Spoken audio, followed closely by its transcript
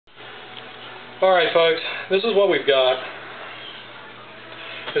Alright folks, this is what we've got.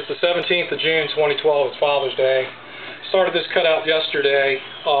 It's the 17th of June 2012, it's Father's Day. Started this cutout yesterday.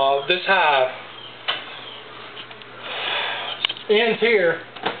 This hive ends here,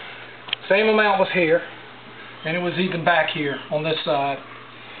 same amount was here, and it was even back here on this side.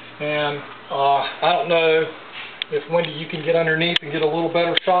 And I don't know if Wendy you can get underneath and get a little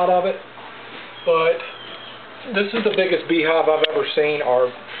better shot of it, but this is the biggest beehive I've ever seen,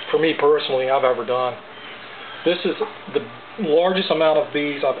 or for me personally I've ever done. This is the largest amount of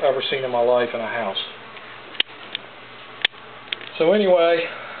bees I've ever seen in my life in a house. So anyway,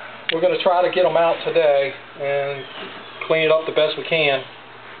 we're going to try to get them out today and clean it up the best we can.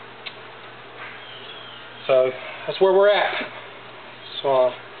 So that's where we're at.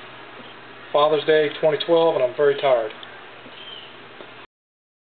 So Father's Day 2012, and I'm very tired.